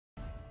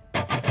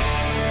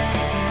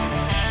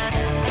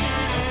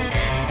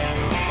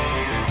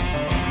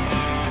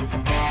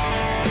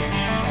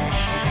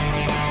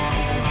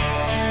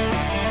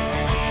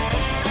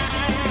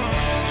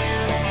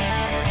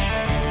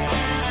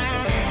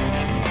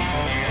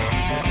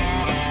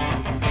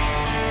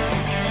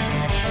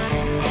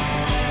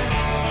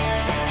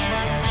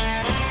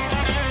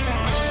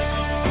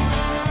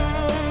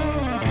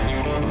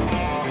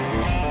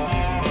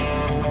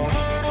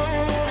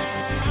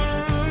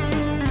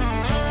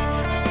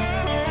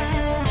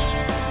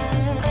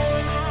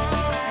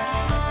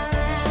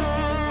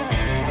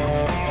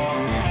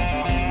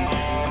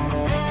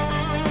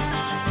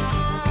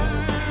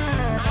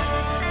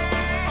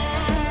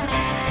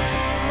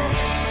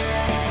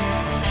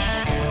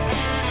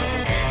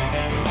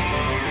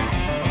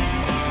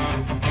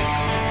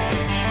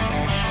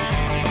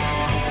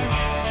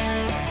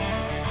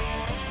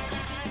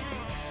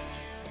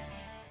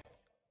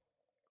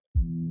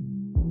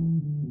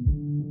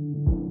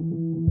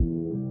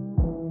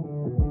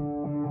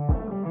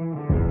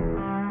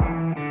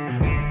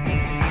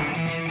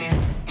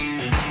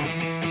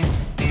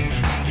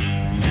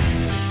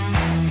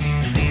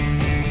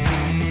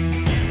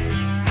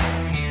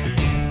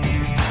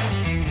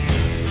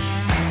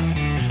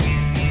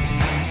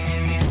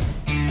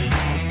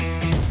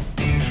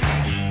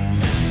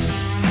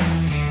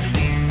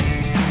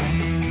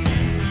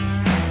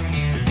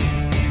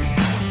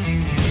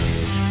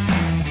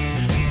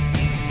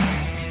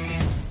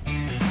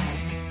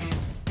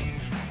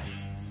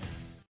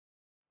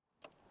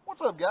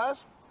What's up,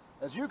 guys?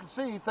 As you can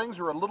see, things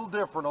are a little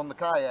different on the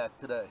kayak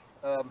today.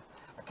 I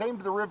came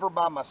to the river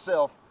by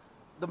myself.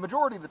 The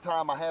majority of the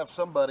time I have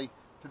somebody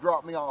to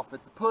drop me off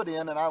at the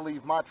put-in, and I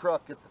leave my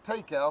truck at the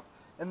takeout,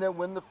 and then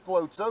when the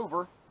float's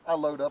over, I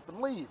load up and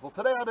leave. Well,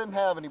 today I didn't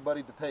have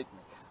anybody to take me,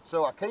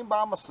 so I came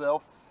by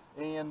myself,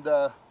 and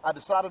I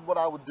decided what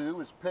I would do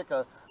is pick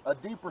a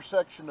deeper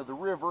section of the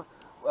river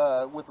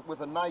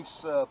with a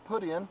nice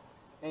put-in,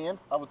 and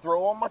I would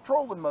throw on my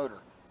trolling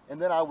motor.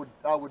 And then I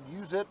would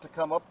use it to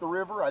come up the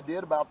river. I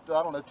did about,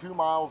 I don't know, 2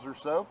 miles or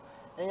so.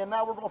 And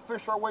now we're going to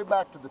fish our way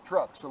back to the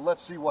truck. So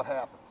let's see what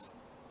happens.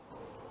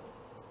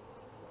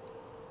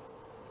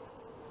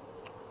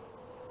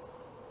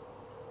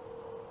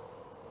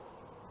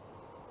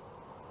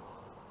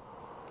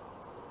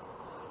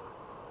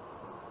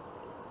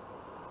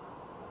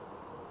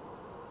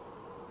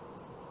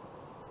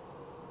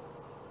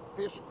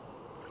 Fish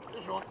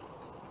on.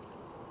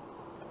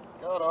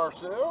 Got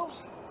ourselves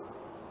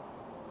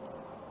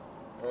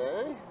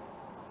a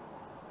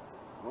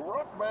little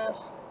rock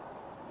bass.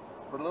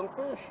 Pretty little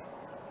fish.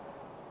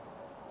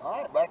 All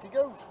right, back he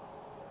goes.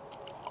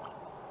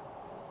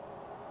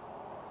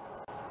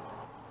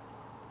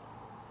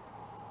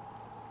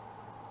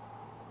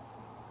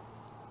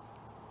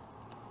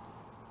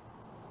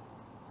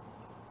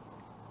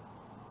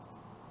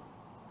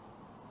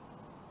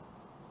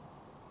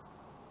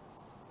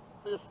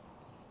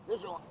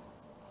 Fish on.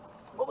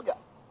 What we got?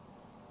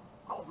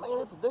 Oh man,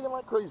 it's digging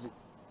like crazy.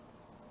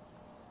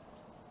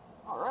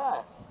 All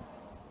right.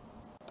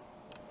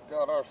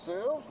 Got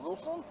ourselves a little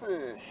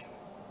sunfish.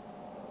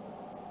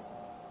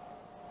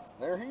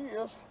 There he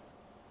is.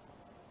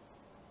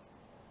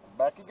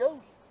 Back he goes.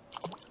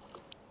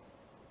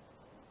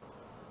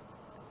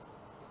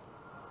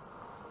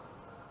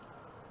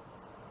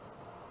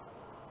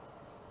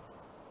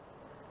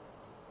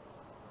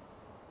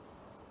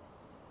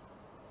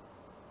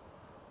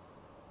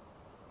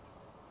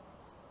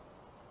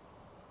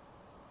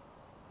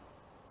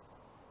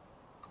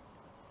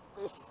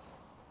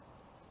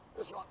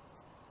 Fish on.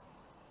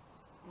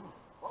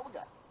 What we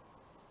got?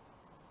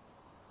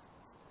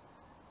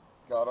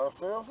 Got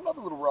ourselves another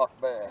little rock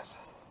bass.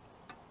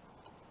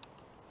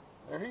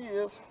 There he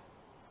is.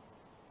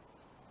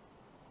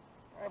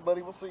 All right,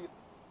 buddy, we'll see you.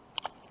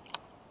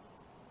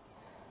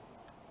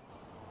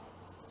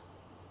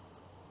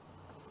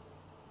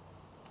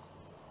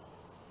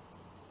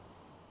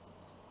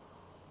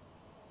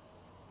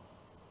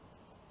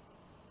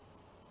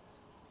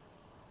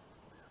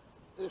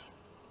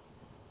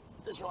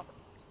 Fish on.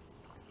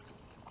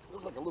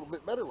 Looks like a little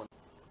bit better one.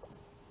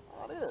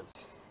 Oh, it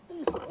is.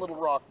 Decent little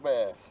rock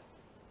bass.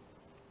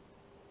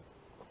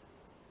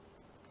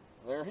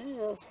 There he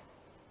is.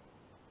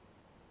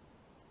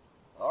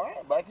 All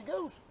right, back he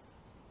goes.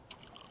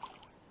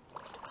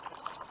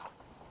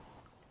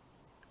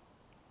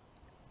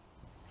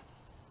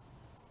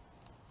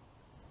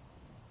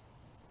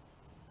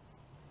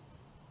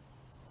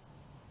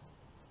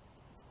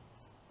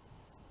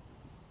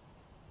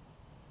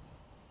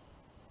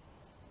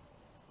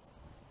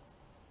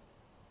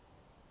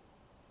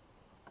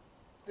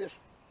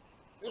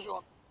 Fish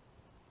on.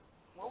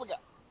 What we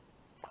got?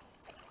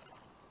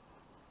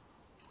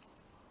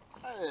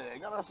 Hey,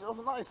 got ourselves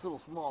a nice little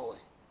smallie.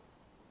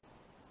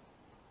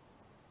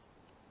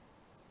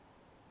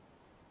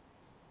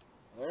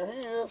 There he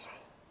is.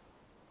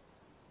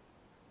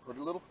 Pretty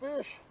little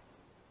fish.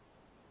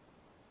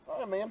 All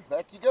right, man,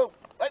 back you go.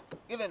 Hey,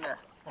 get in there.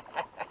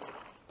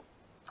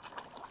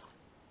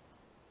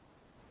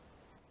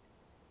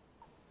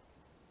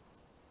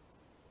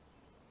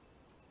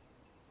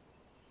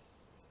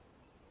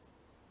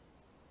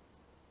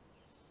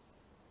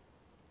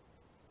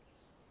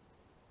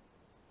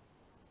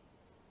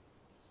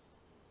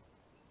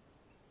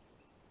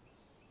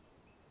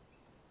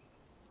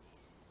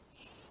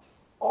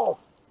 Oh,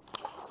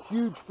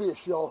 huge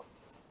fish, y'all.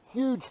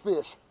 Huge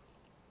fish.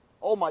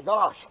 Oh my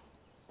gosh.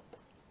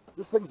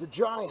 This thing's a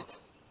giant.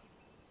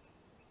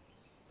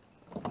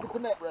 Let's get the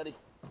net ready.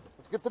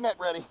 Let's get the net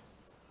ready.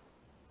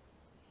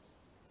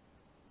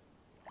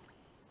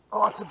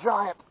 Oh, it's a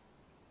giant.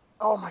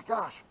 Oh my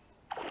gosh.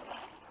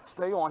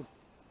 Stay on.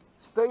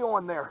 Stay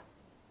on there.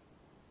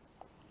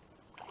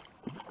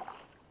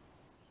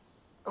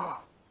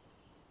 Oh.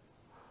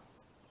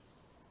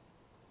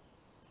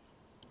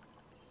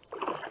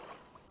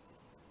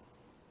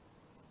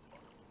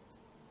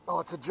 Oh,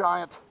 it's a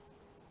giant.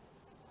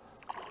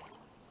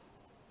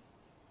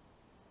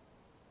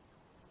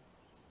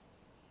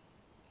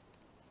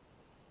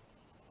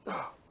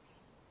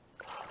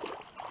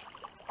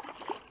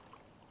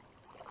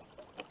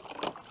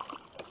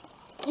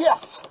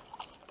 Yes!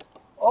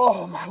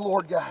 Oh, my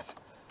Lord, guys.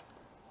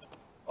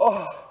 Oh,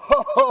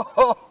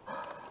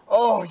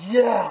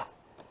 yeah.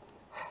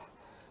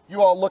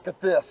 You all look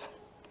at this.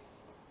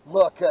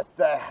 Look at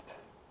that.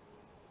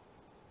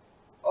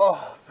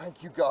 Oh,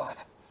 thank you, God.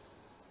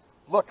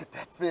 Look at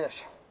that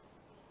fish.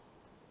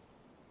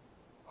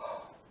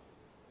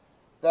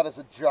 That is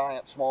a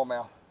giant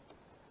smallmouth.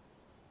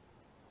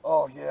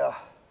 Oh, yeah.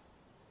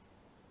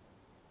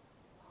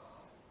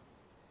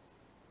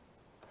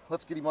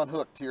 let's get him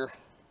unhooked here.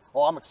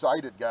 Oh, I'm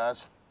excited,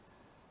 guys.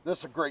 This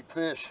is a great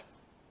fish.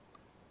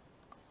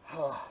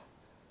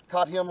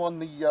 Caught him on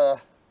the,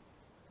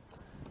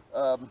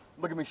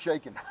 look at me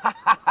shaking.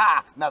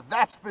 Now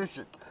that's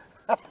fishing.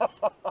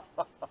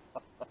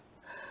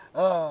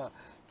 Caught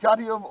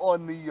him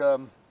on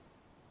the,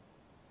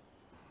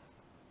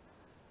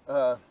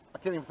 I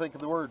can't even think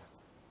of the word.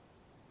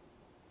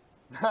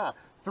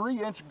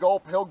 3-inch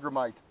gulp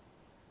Hellgrammite.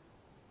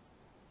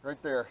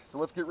 Right there. So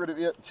let's get rid of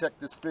it and check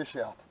this fish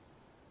out.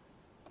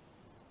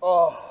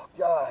 Oh,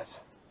 guys.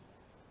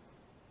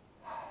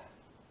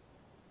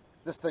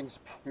 This thing's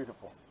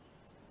beautiful.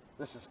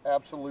 This is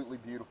absolutely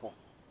beautiful.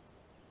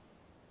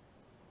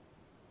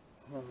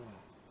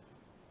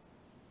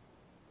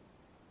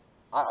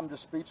 I'm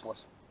just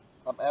speechless.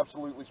 I'm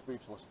absolutely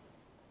speechless.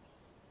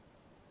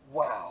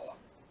 Wow.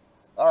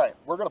 All right,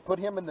 we're going to put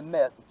him in the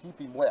net and keep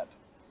him wet.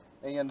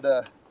 And,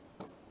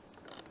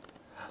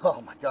 oh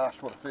my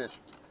gosh, what a fish.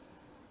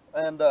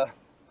 And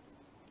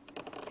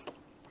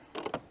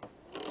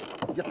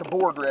get the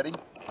board ready.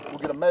 We'll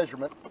get a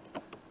measurement.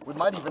 We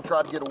might even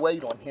try to get a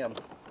weight on him.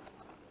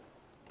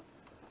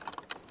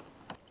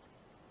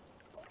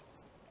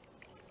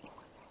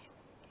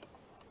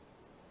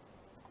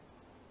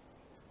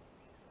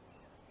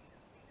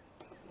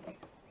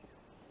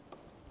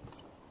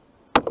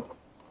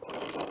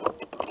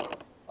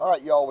 All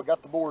right, y'all, we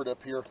got the board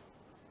up here.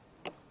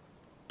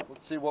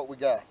 Let's see what we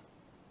got.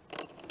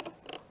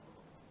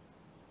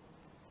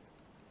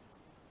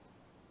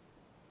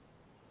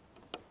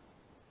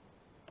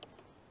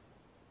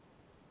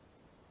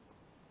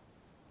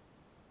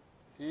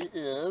 He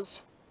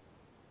is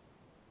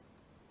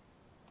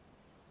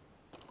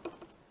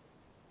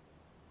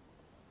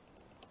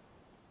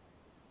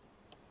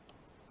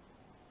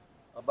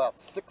about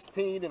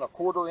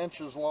 16¼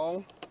 inches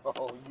long.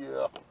 Oh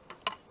yeah.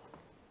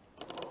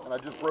 And I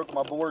just broke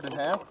my board in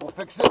half. We'll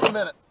fix it in a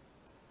minute.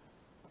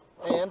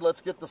 And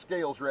let's get the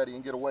scales ready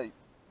and get a weight.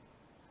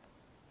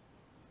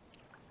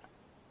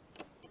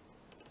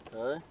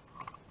 Okay.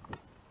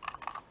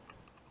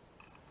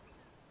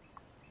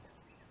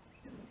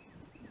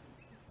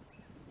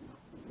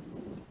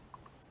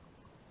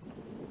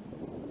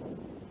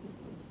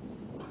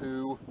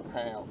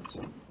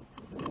 £2.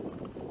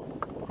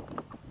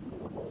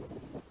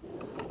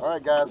 All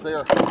right, guys,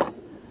 there.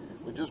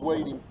 We're just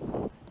waiting.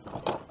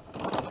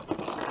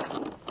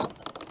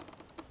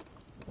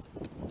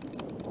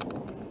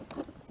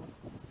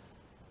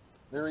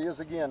 There he is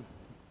again.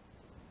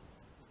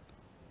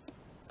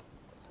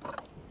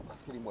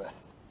 Let's get him wet.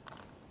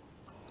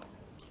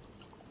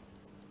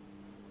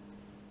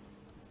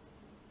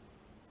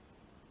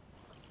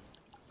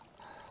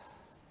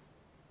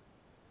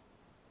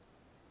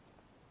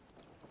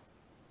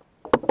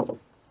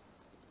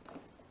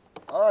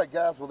 All right,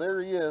 guys, well, there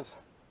he is.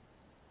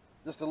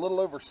 Just a little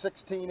over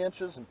 16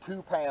 inches and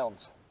 2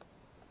 pounds.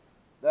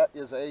 That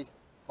is a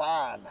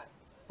fine,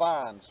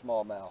 fine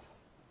smallmouth.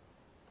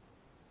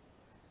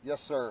 Yes,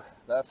 sir.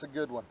 That's a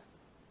good one.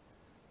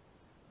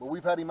 But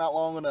we've had him out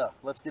long enough.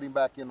 Let's get him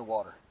back in the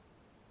water.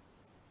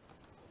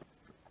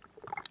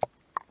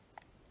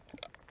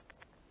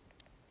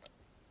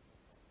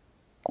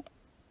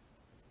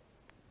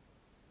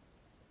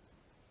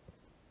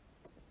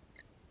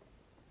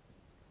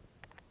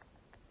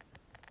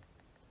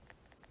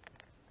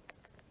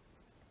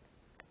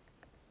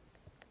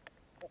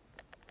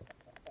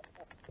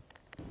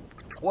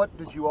 What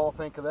did you all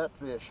think of that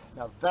fish?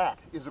 Now that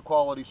is a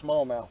quality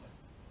smallmouth.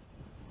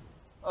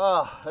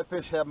 That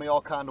fish had me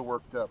all kind of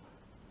worked up.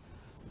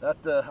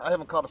 That I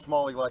haven't caught a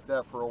smallie like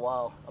that for a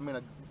while. I mean,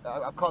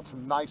 I've caught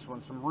some nice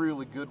ones, some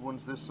really good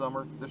ones this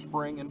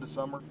spring into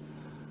summer.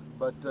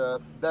 But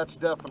that's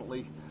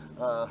definitely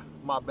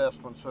my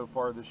best one so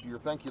far this year.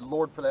 Thank you,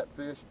 Lord, for that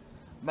fish.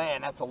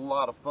 Man, that's a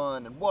lot of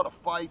fun, and what a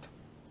fight.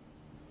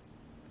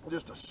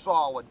 Just a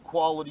solid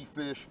quality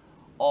fish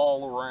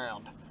all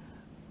around.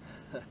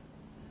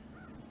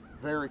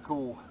 Very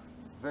cool,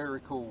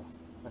 very cool.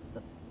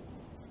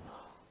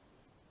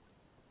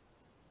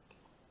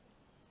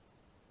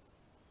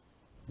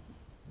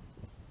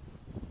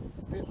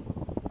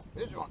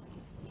 Fish on.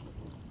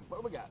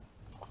 What do we got?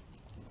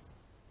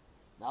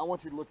 Now I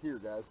want you to look here,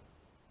 guys.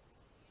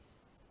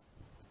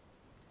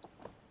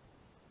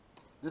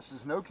 This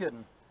is no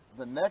kidding.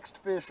 The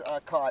next fish I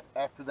caught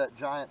after that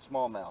giant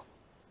smallmouth.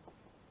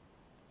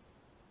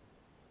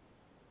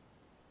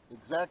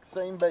 Exact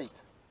same bait.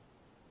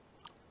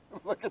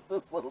 Look at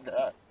this little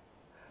guy.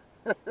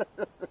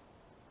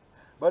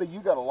 Buddy, you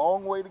got a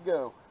long way to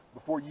go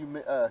before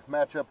you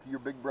match up to your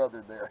big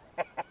brother there.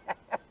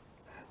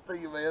 See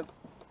you, man.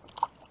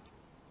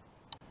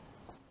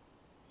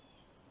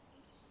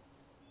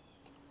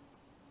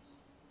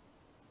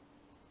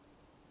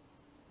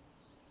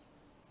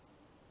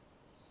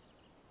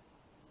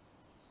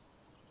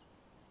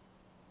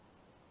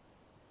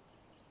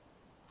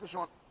 Fish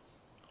on.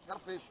 Got a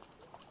fish.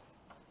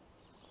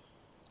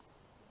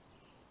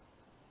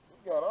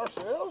 We got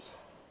ourselves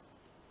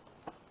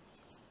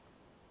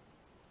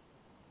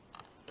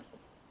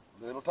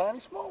little tiny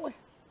smallie.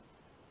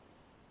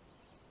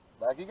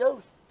 Back he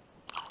goes.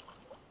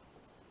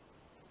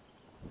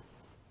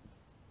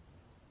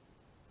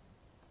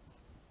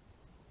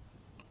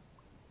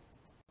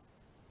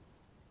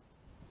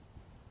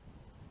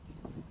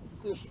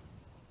 Fish.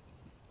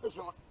 Fish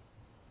on.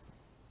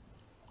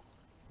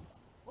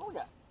 What we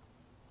got?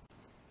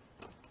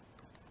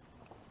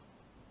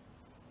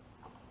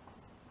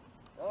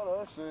 Got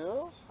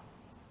ourselves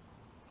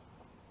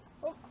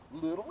a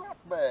little rock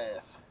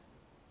bass.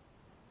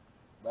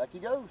 Back he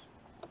goes.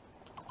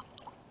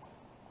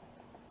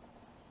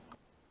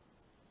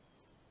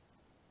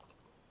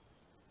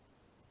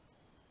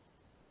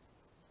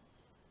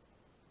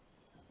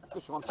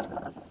 Fish on.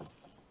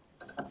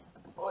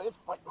 Oh, it's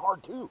fighting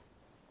hard too.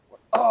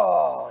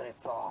 Oh,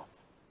 it's off.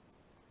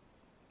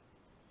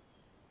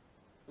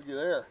 Looky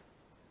there.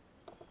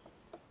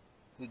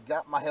 He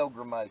got my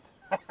Hellgrammite.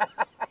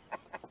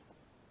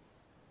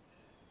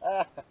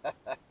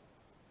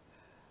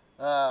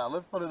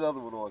 Let's put another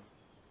one on.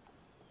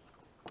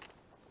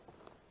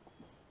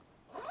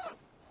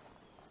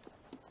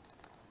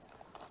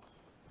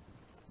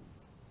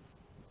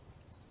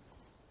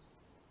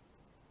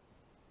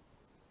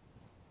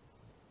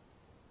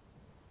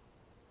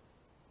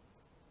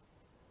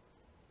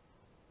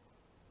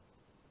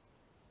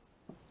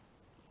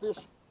 Fish.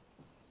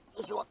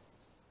 Fish on.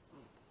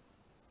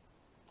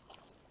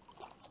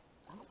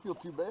 I don't feel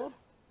too bad.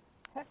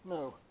 Heck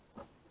no.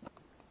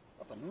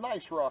 That's a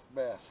nice rock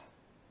bass.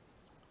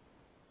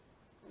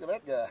 Look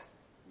at that guy.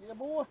 Yeah,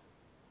 boy.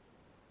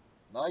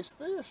 Nice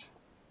fish.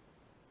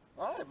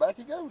 All right, back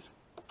he goes.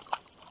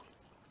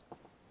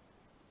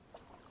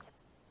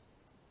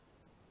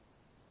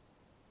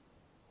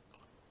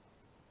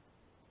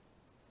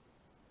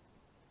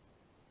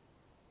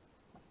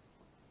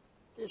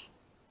 Fish.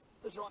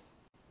 Fish on.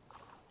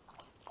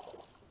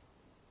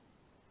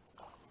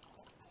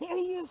 Here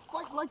he is,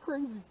 fighting like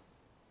crazy.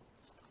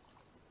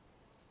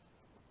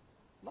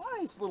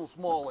 Nice little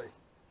smallie.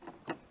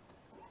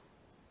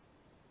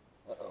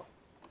 Uh-oh.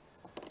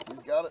 He's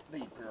got it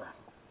deep here.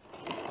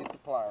 Get the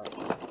pliers.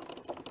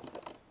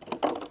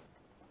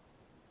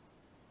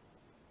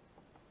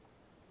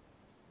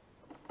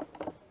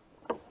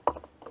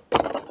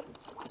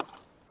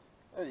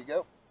 There you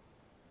go.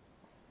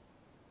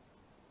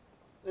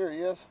 There he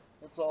is.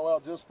 It's all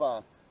out just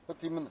fine.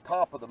 Hooked him in the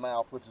top of the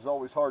mouth, which is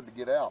always hard to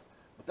get out.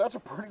 But that's a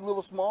pretty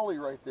little smallie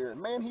right there.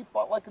 And man, he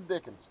fought like a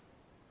dickens.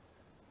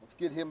 Let's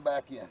get him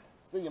back in.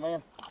 See you,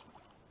 man.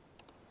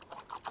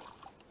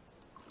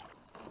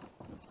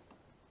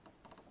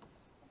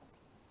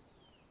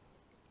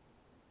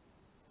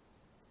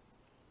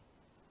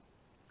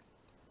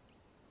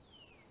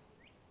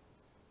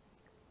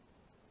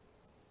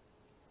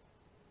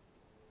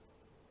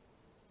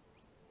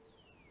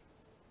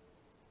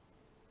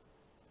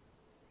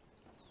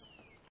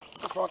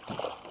 Fish on.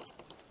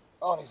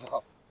 Oh, and he's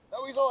off.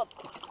 No, he's on.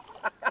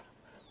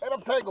 And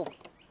I'm tangled.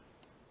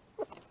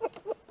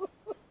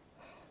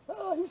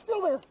 Oh, he's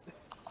still there.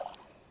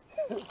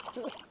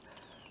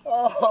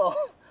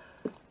 Oh,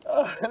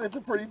 and it's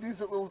a pretty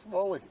decent little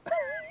smallie.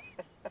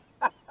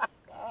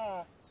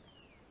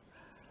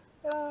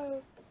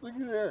 Look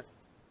at there.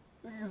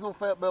 Look at his little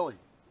fat belly.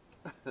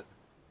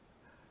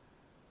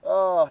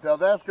 Oh, now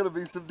that's going to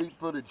be some neat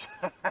footage.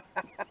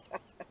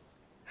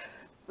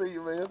 See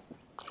you, man.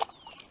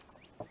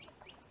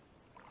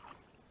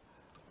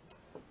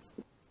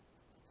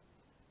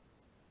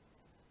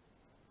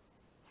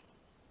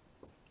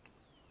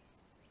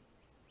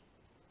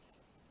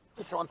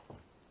 Fish on.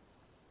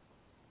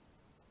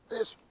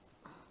 Fish.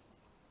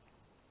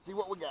 See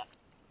what we got.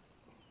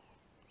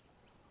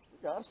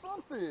 We got a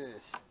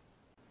sunfish.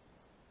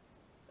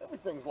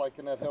 Everything's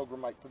liking that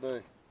Hellgrammite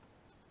today.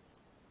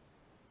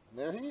 And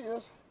there he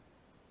is.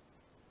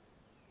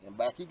 And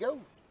back he goes.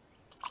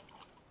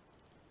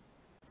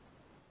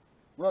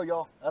 Well,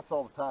 y'all, that's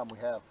all the time we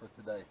have for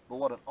today. But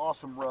what an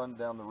awesome run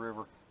down the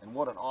river, and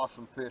what an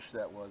awesome fish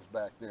that was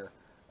back there.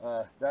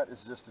 That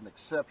is just an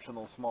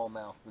exceptional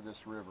smallmouth for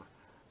this river.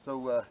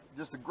 So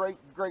just a great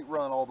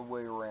run all the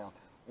way around.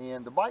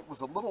 And the bite was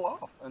a little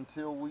off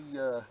until we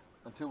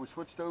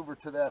switched over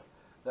to that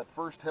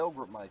first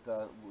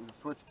Hellgrammite. We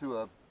switched to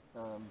a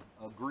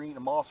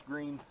moss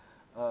green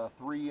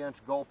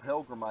 3-inch gulp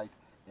Hellgrammite,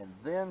 and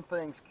then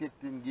things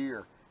kicked in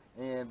gear.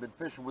 And been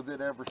fishing with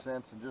it ever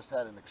since, and just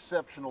had an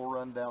exceptional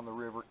run down the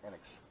river, and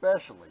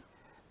especially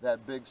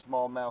that big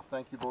smallmouth.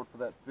 Thank you, Lord, for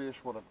that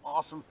fish. What an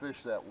awesome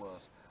fish that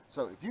was.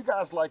 So if you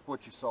guys like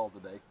what you saw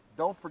today,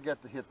 don't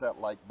forget to hit that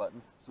like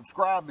button.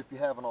 Subscribe if you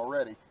haven't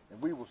already,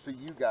 and we will see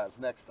you guys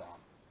next time.